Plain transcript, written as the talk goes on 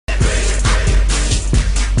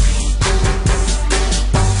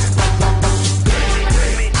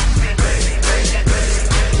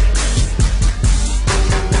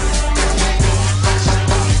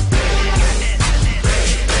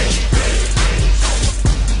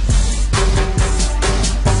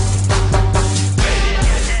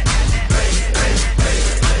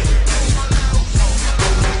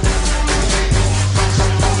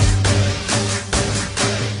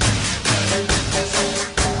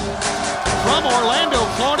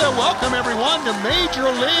Welcome to Major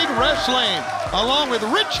League Wrestling, along with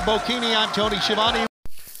Rich Bocchini and Tony Schiavone.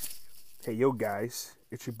 Hey, yo, guys,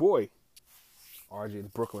 it's your boy, RJ the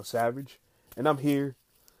Brooklyn Savage, and I'm here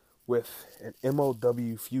with an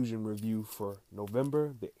MLW Fusion review for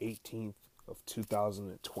November the 18th of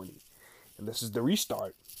 2020. And this is the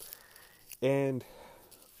restart. And,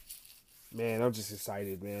 man, I'm just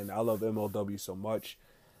excited, man. I love MLW so much.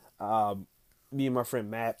 Me and my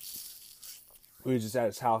friend Matt, we were just at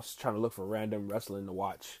his house trying to look for random wrestling to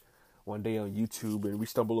watch one day on YouTube, and we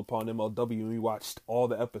stumbled upon MLW, and we watched all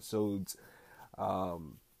the episodes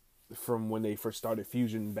from when they first started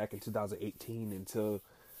Fusion back in 2018 until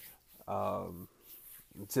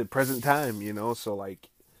present time, you know. So like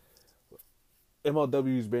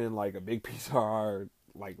MLW's been like a big piece of our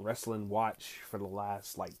like wrestling watch for the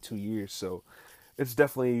last like 2 years. So it's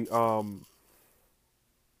definitely one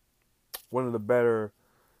of the better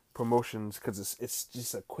promotions because it's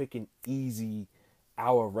just a quick and easy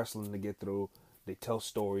hour of wrestling to get through. They tell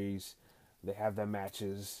stories, they have their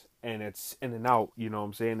matches, and it's in and out, you know what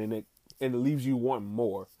I'm saying? And it leaves you wanting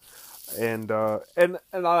more. And I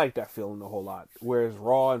like that feeling a whole lot. Whereas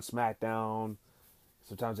Raw and SmackDown,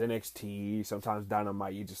 sometimes NXT, sometimes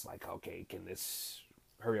Dynamite, you're just like, okay, can this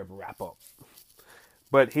hurry up and wrap up?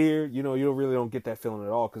 But here, you know, you really don't get that feeling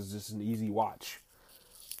at all because it's just an easy watch.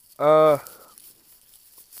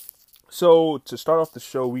 So to start off the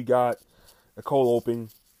show, we got a cold open,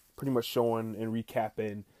 pretty much showing and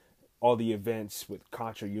recapping all the events with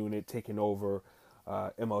Contra Unit taking over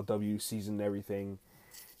MLW season and everything.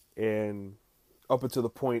 And up until the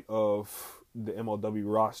point of the MLW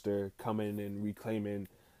roster coming and reclaiming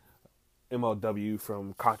MLW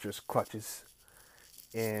from Contra's clutches.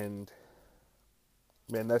 And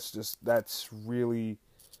man, that's really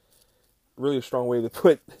a strong way to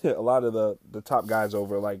put a lot of the top guys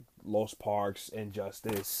over, like Los Parks,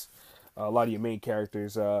 Injustice, a lot of your main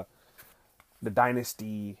characters, the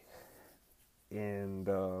Dynasty, and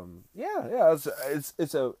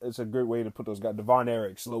it's a great way to put those guys. Devon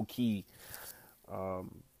Eriks, low key.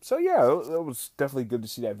 So yeah, it was definitely good to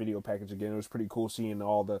see that video package again. It was pretty cool seeing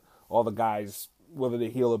all the guys, whether they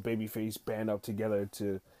heel or babyface, band up together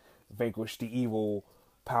to vanquish the evil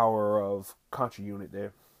power of Contra Unit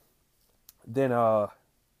there. Then our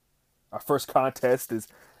first contest is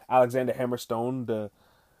Alexander Hammerstone, the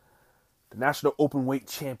National Openweight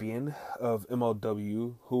Champion of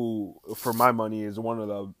MLW, who, for my money, is one of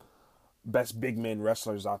the best big men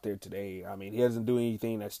wrestlers out there today. I mean, he doesn't do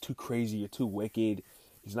anything that's too crazy or too wicked.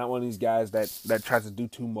 He's not one of these guys that tries to do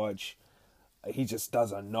too much. He just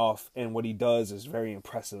does enough, and what he does is very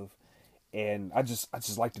impressive. And I just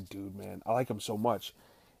like the dude, man. I like him so much.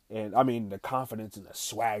 And, I mean, the confidence and the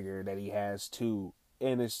swagger that he has, too.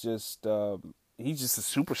 And it's just, he's just a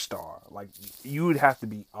superstar. Like, you would have to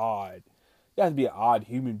be odd. You have to be an odd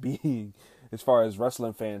human being as far as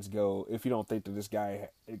wrestling fans go if you don't think that this guy,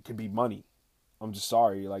 it could be money. I'm just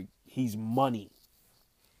sorry. Like, he's money.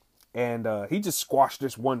 And he just squashed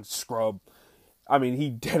this one scrub. I mean,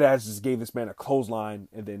 he deadass just gave this man a clothesline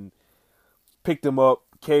and then picked him up,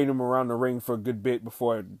 carried him around the ring for a good bit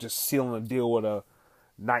before just sealing a deal with a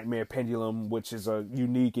Nightmare Pendulum, which is a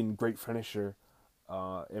unique and great finisher,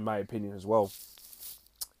 in my opinion as well.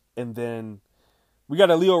 And then we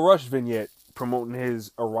got a Lio Rush vignette promoting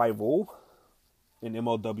his arrival in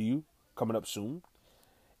MLW coming up soon.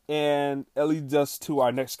 And it leads us to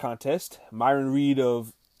our next contest. Myron Reed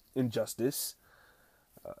of Injustice,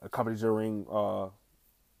 accompanies the ring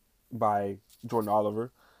by Jordan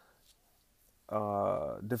Oliver,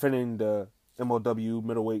 defending the MLW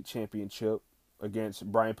Middleweight Championship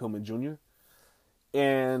against Brian Pillman Jr.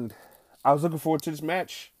 And I was looking forward to this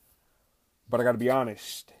match, but I got to be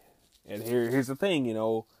honest. And here's the thing, you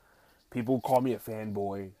know, people call me a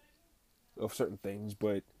fanboy of certain things,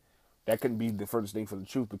 but that couldn't be the furthest thing from the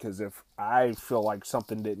truth, because if I feel like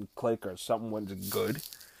something didn't click or something wasn't good,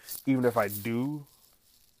 even if I do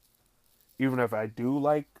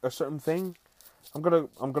like a certain thing, I'm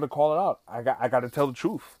gonna call it out. I got to tell the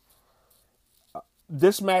truth.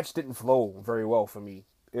 This match didn't flow very well for me.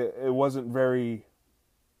 It wasn't very,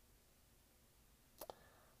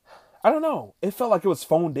 I don't know. It felt like it was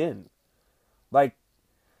phoned in. Like,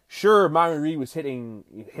 sure, Myron Reed was hitting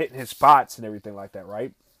his spots and everything like that,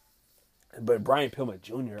 right? But Brian Pillman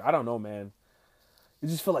Jr., I don't know, man. It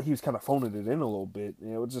just felt like he was kind of phoning it in a little bit.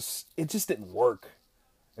 You know, it just didn't work.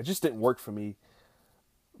 It just didn't work for me.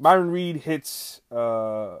 Myron Reed hits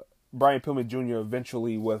Brian Pillman Jr.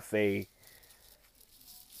 eventually with a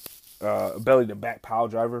belly to back pile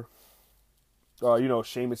driver. You know,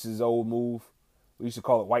 Sheamus's old move. We used to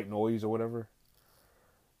call it white noise or whatever.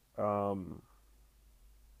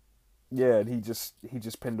 Yeah, and he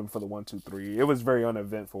just pinned him for the 1-2-3. It was very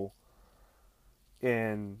uneventful.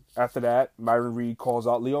 And after that, Myron Reed calls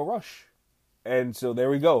out Lio Rush. And so there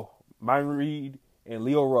we go. Myron Reed and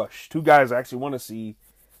Lio Rush. Two guys I actually want to see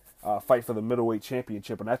fight for the middleweight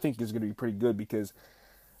championship. And I think it's going to be pretty good because,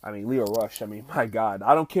 I mean, Lio Rush, I mean, my God.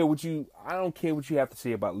 I don't care what you have to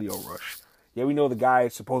say about Lio Rush. Yeah, we know the guy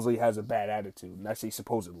supposedly has a bad attitude. And I say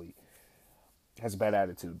supposedly has a bad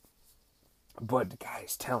attitude. But the guy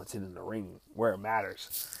is talented in the ring where it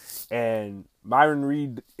matters. And Myron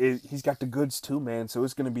Reed, he's got the goods too, man. So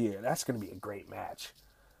that's gonna be a great match.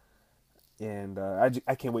 And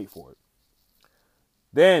I can't wait for it.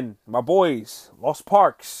 Then my boys, Los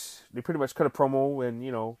Parks, they pretty much cut a promo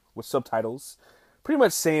and with subtitles, pretty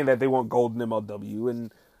much saying that they want gold in MLW.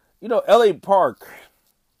 And LA Park,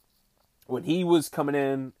 when he was coming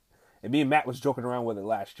in. And me and Matt was joking around with it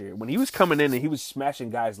last year. When he was coming in and he was smashing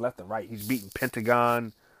guys left and right, he's beating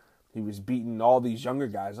Pentagon. He was beating all these younger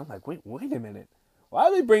guys. I'm like, wait a minute. Why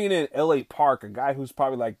are they bringing in L.A. Park, a guy who's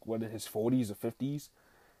probably like, in his 40s or 50s,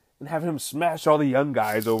 and having him smash all the young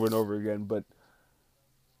guys over and over again? But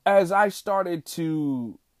as he started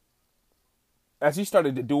to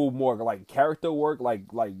do more like character work,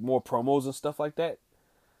 like more promos and stuff like that,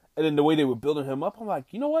 and then the way they were building him up, I'm like,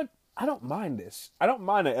 you know what? I don't mind this. I don't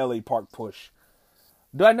mind an LA Park push.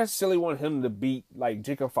 Do I necessarily want him to beat like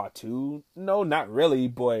Jacob Fatu? No, not really,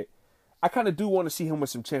 but I kind of do want to see him with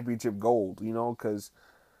some championship gold, because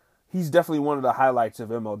he's definitely one of the highlights of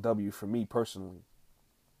MLW for me personally.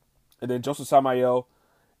 And then Joseph Samael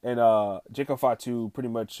and Jacob Fatu pretty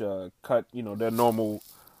much cut, their normal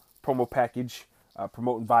promo package,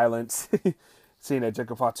 promoting violence, saying that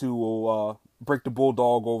Jacob Fatu will break the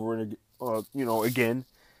Bulldog over and again.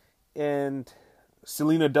 And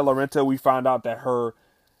Selena De La Renta, we found out that her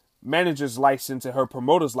manager's license and her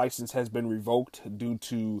promoter's license has been revoked due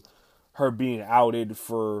to her being outed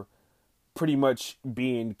for pretty much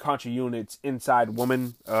being Contra Unit's inside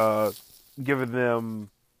woman, giving them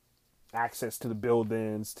access to the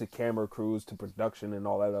buildings, to camera crews, to production, and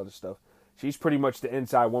all that other stuff. She's pretty much the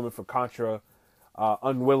inside woman for Contra,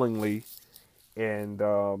 unwillingly. And,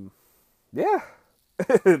 yeah,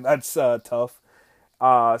 that's tough.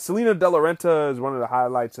 Selena De La Renta is one of the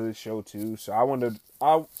highlights of this show too, so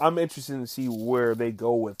I'm interested to see where they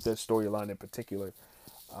go with this storyline in particular.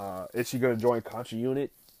 Is she going to join Contra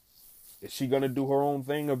Unit? Is she going to do her own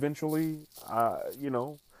thing eventually?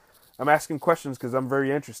 I'm asking questions because I'm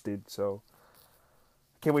very interested, so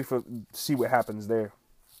I can't wait to see what happens there.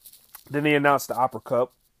 Then they announced the Opera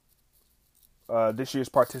Cup. This year's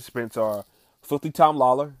participants are Filthy Tom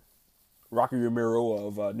Lawler, Rocky Romero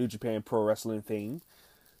of New Japan Pro Wrestling fame,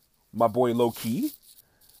 my boy Low Key,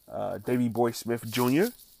 Davey Boy Smith Jr.,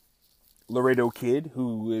 Laredo Kid,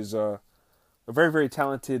 who is a very, very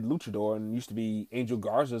talented luchador and used to be Angel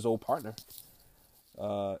Garza's old partner,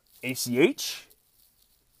 ACH,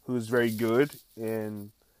 who is very good,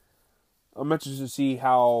 and I'm interested to see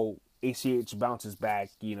how ACH bounces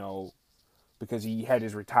back, because he had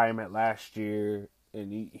his retirement last year,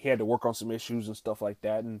 and he had to work on some issues and stuff like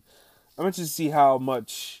that, and I'm interested to see how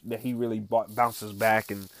much that he really bounces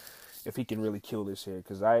back and if he can really kill this here.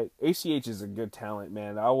 Because ACH is a good talent,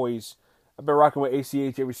 man. I've been rocking with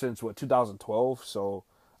ACH ever since, 2012. So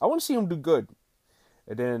I want to see him do good.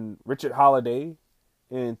 And then Richard Holiday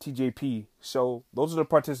and TJP. So those are the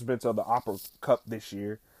participants of the Opera Cup this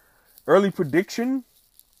year. Early prediction,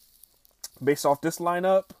 based off this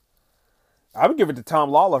lineup, I would give it to Tom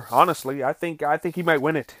Lawler, honestly. I think he might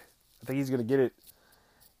win it. I think he's going to get it.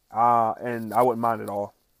 And I wouldn't mind at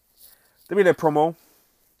all. They made that promo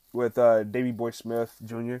with Davey Boy Smith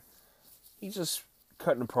Jr. He's just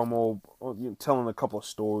cutting a promo, telling a couple of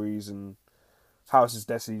stories and how it's his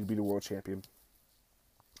destiny to be the world champion.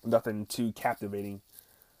 Nothing too captivating.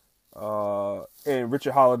 And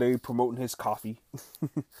Richard Holiday promoting his coffee.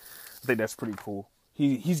 I think that's pretty cool.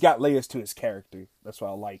 He's got layers to his character. That's what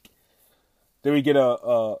I like. Then we get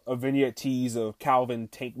a vignette tease of Calvin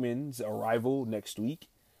Tankman's arrival next week.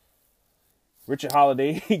 Richard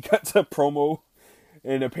Holiday, he cuts a promo,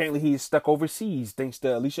 and apparently he's stuck overseas thanks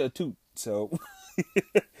to Alicia Atout. So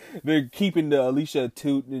they're keeping the Alicia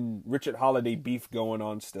Atout and Richard Holiday beef going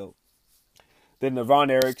on still. Then the Von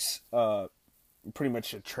Erichs, pretty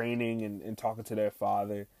much training and talking to their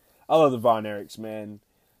father. I love the Von Erichs, man.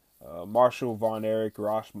 Marshall Von Erich,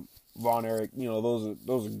 Ross Von Erich,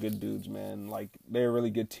 those are good dudes, man. Like, they're a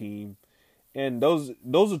really good team. And those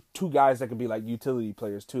are two guys that could be like utility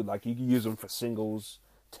players too. Like, you can use them for singles,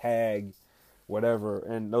 tag, whatever,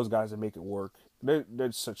 and those guys that make it work.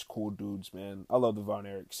 They're such cool dudes, man. I love the Von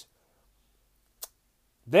Erichs.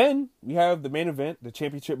 Then we have the main event, the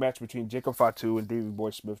championship match between Jacob Fatu and Davey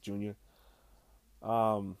Boy Smith Jr.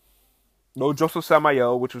 No Joseph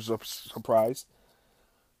Samael, which was a surprise.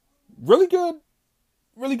 Really good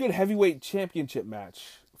heavyweight championship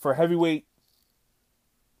match for heavyweight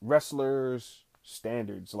wrestlers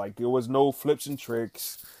standards. Like, there was no flips and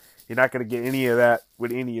tricks. You're not going to get any of that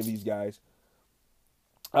with any of these guys.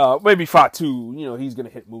 Maybe Fatu, he's going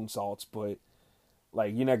to hit moonsaults, but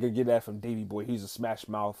like, you're not going to get that from Davey Boy. He's a smash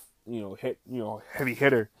mouth, heavy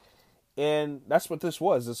hitter. And that's what this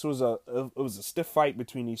was. This was it was a stiff fight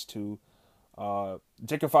between these two.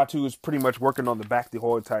 Jacob Fatu is pretty much working on the back the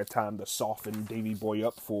whole entire time to soften Davey Boy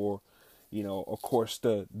up for, of course,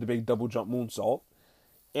 the big double jump moonsault.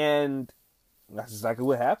 And that's exactly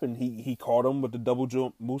what happened. He caught him with the double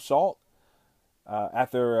jump moonsault.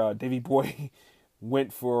 After Davey Boy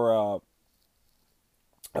went for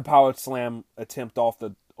a power slam attempt off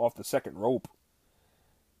the second rope,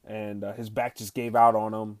 and his back just gave out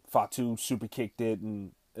on him. Fatu super kicked it,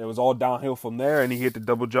 and it was all downhill from there. And he hit the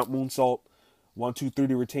double jump moonsault, 1, 2, 3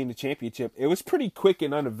 to retain the championship. It was pretty quick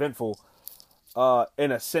and uneventful,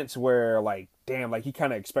 in a sense where, like, damn, like, he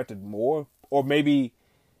kind of expected more, or maybe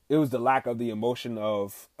it was the lack of the emotion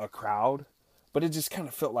of a crowd, but it just kind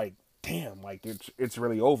of felt like, damn, like, it's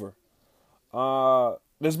really over.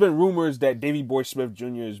 There's been rumors that Davey Boy Smith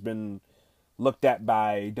Jr. has been looked at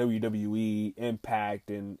by WWE,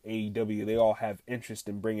 Impact, and AEW. They all have interest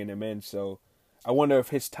in bringing him in, so I wonder if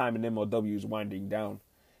his time in MLW is winding down,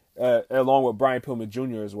 along with Brian Pillman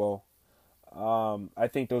Jr. as well. I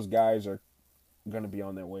think those guys are going to be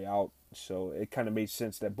on their way out, so it kind of made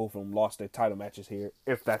sense that both of them lost their title matches here,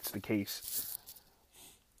 if that's the case.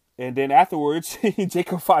 And then afterwards,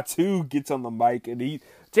 Jacob Fatu gets on the mic, and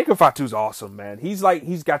Jacob Fatu's awesome, man. He's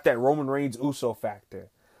got that Roman Reigns Uso factor.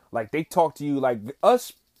 Like, they talk to you like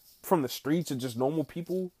us from the streets and just normal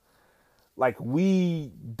people. Like,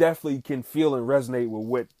 we definitely can feel and resonate with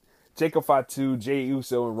what Jacob Fatu, Jey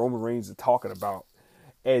Uso, and Roman Reigns are talking about.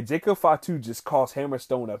 And Jacob Fatu just calls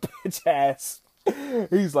Hammerstone a bitch ass.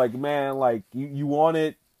 He's like, man, like, you want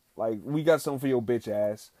it? Like, we got something for your bitch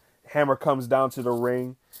ass. Hammer comes down to the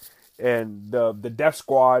ring, and the Death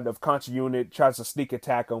Squad of Contra Unit tries to sneak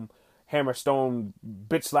attack him. Hammerstone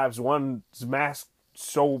bitch slaps one's mask,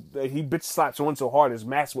 so he bitch slaps one so hard his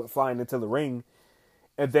mask went flying into the ring.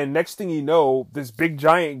 And then next thing you know, this big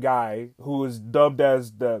giant guy who is dubbed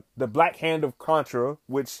as the Black Hand of Contra,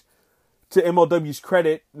 which, to MLW's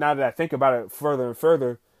credit, now that I think about it further and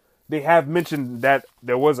further, they have mentioned that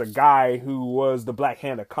there was a guy who was the Black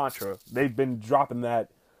Hand of Contra. They've been dropping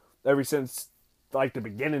that ever since, like, the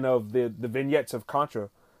beginning of the vignettes of Contra.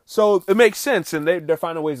 So it makes sense, and they're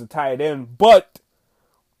finding ways to tie it in. But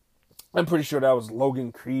I'm pretty sure that was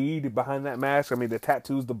Logan Creed behind that mask. I mean, the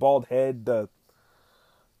tattoos, the bald head, the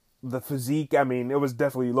physique. I mean, it was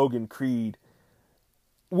definitely Logan Creed,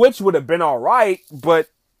 which would have been all right. But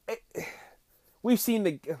we've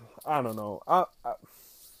seen I don't know. I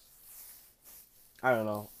don't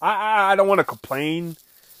know. I don't want to complain,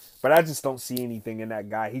 but I just don't see anything in that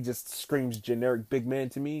guy. He just screams generic big man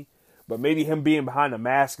to me. But maybe him being behind the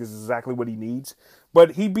mask is exactly what he needs.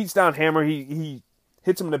 But he beats down Hammer. He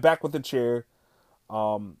hits him in the back with a chair,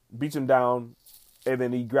 beats him down, and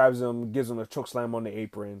then he grabs him, gives him a choke slam on the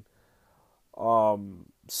apron.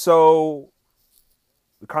 So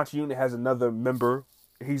the Contra Unit has another member.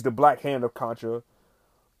 He's the Black Hand of Contra.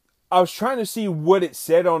 I was trying to see what it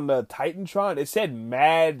said on the Titantron. It said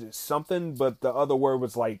mad something, but the other word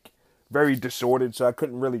was like very disordered, so I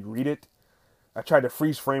couldn't really read it. I tried to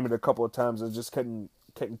freeze frame it a couple of times. I just couldn't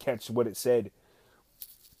catch what it said.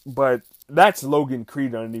 But that's Logan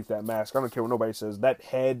Creed underneath that mask. I don't care what nobody says. That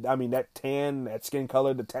head, I mean, that tan, that skin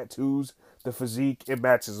color, the tattoos, the physique, it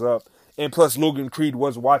matches up. And plus, Logan Creed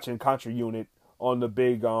was watching Contra Unit on the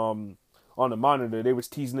big, on the monitor. They was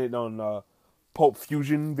teasing it on Pulp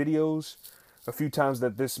Fusion videos a few times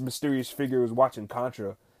that this mysterious figure was watching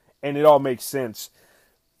Contra. And it all makes sense.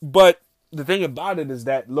 But the thing about it is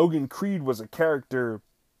that Logan Creed was a character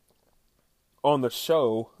on the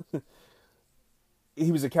show.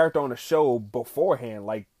 He was a character on the show beforehand.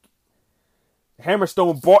 Like,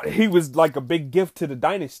 Hammerstone he was like a big gift to the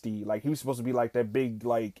dynasty. Like, he was supposed to be like that big,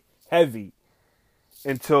 like, heavy.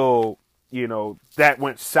 Until, that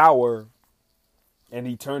went sour and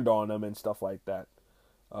he turned on him and stuff like that.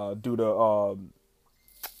 Due to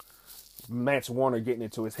Mance Warner getting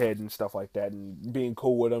into his head and stuff like that, and being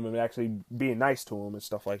cool with him and actually being nice to him and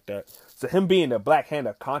stuff like that. So him being the Black Hand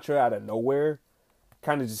of Contra out of nowhere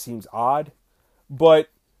kind of just seems odd. But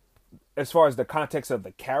as far as the context of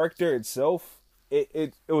the character itself,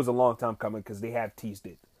 it was a long time coming because they have teased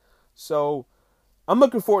it. So I'm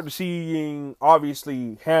looking forward to seeing,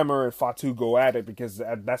 obviously, Hammer and Fatu go at it, because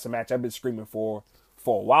that's a match I've been screaming for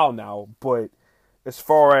a while now. But as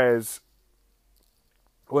far as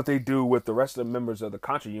what they do with the rest of the members of the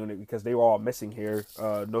Contra unit, because they were all missing here,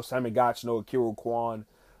 no Simon Gotch, no Akira Kwan,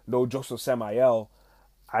 no Joseph Samael,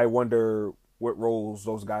 I wonder what roles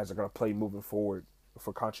those guys are going to play moving forward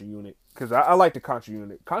for Contra unit. Because I like the Contra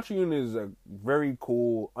unit. Contra unit is a very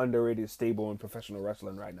cool, underrated stable in professional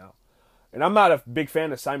wrestling right now. And I'm not a big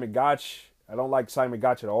fan of Simon Gotch. I don't like Simon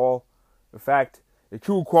Gotch at all. In fact,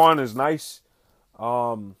 Akira Kwan is nice.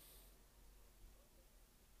 Joseph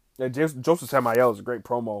Samael is a great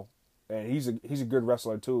promo, and he's a good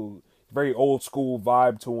wrestler too. Very old school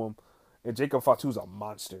vibe to him, and Jacob Fatu's a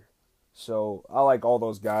monster. So I like all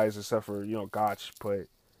those guys except for Gotch. But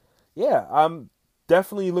yeah, I'm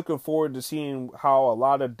definitely looking forward to seeing how a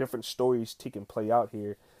lot of different stories can play out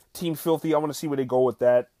here. Team Filthy, I want to see where they go with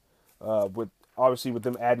that. With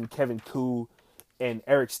them adding Kevin Koo and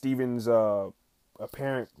Eric Stevens'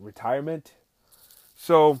 apparent retirement.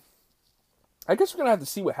 So I guess we're gonna have to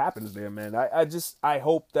see what happens there, man. I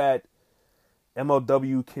hope that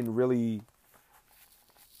MLW can really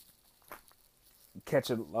catch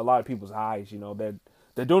a lot of people's eyes.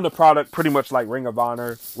 They're doing the product pretty much like Ring of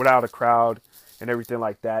Honor, without a crowd and everything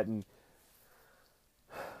like that. And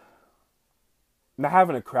not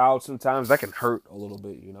having a crowd sometimes, that can hurt a little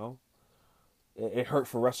bit. It hurt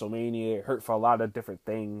for WrestleMania. It hurt for a lot of different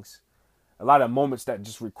things. A lot of moments that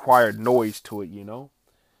just required noise to it,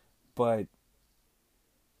 But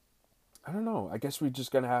I don't know. I guess we're just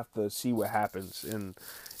going to have to see what happens. And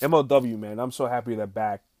MLW, man, I'm so happy they're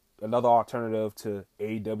back. Another alternative to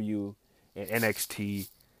AEW and NXT.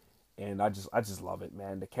 And I just love it,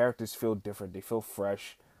 man. The characters feel different. They feel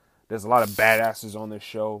fresh. There's a lot of badasses on this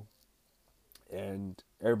show. And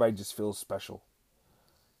everybody just feels special.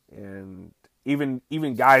 And even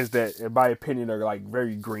guys that, in my opinion, are like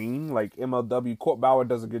very green, like MLW, Court Bauer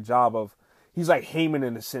does a good job of, he's like Heyman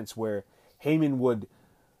in a sense, where Heyman would,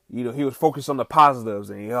 he would focus on the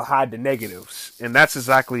positives and he'll hide the negatives. And that's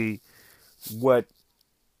exactly what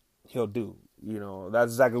he'll do.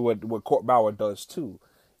 That's exactly what Court Bauer does too.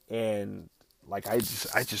 And like, I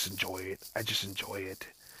just enjoy it. I just enjoy it.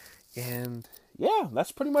 And yeah,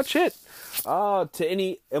 that's pretty much it. To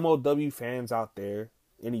any MLW fans out there,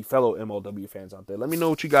 any fellow MLW fans out there, let me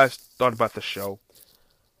know what you guys thought about the show.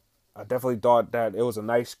 I definitely thought that it was a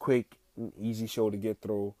nice, quick, and easy show to get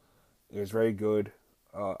through. It was very good.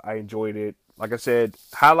 I enjoyed it. Like I said,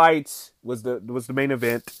 highlights was the main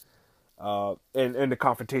event, and the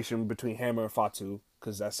confrontation between Hammer and Fatu,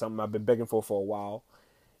 because that's something I've been begging for a while.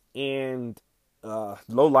 And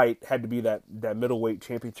low light had to be that middleweight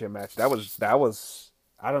championship match. That was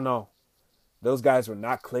I don't know. Those guys were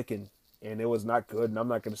not clicking. And it was not good, and I'm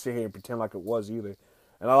not going to sit here and pretend like it was either.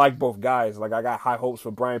 And I like both guys. Like, I got high hopes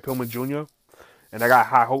for Brian Pillman Jr., and I got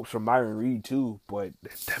high hopes for Myron Reed, too. But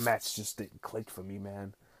that match just didn't click for me,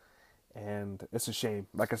 man. And it's a shame.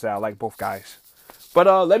 Like I said, I like both guys. But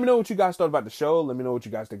let me know what you guys thought about the show. Let me know what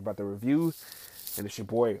you guys think about the review. And it's your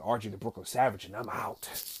boy, RJ the Brooklyn Savage, and I'm out.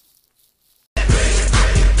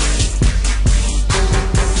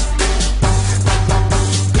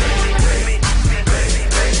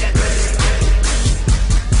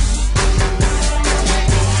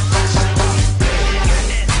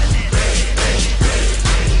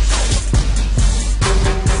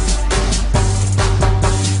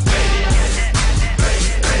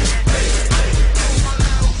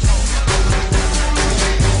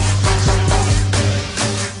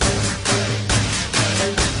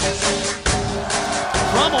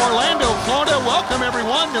 Welcome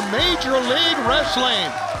everyone to Major League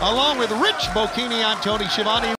Wrestling, along with Rich Bocchini on Tony Schiavone.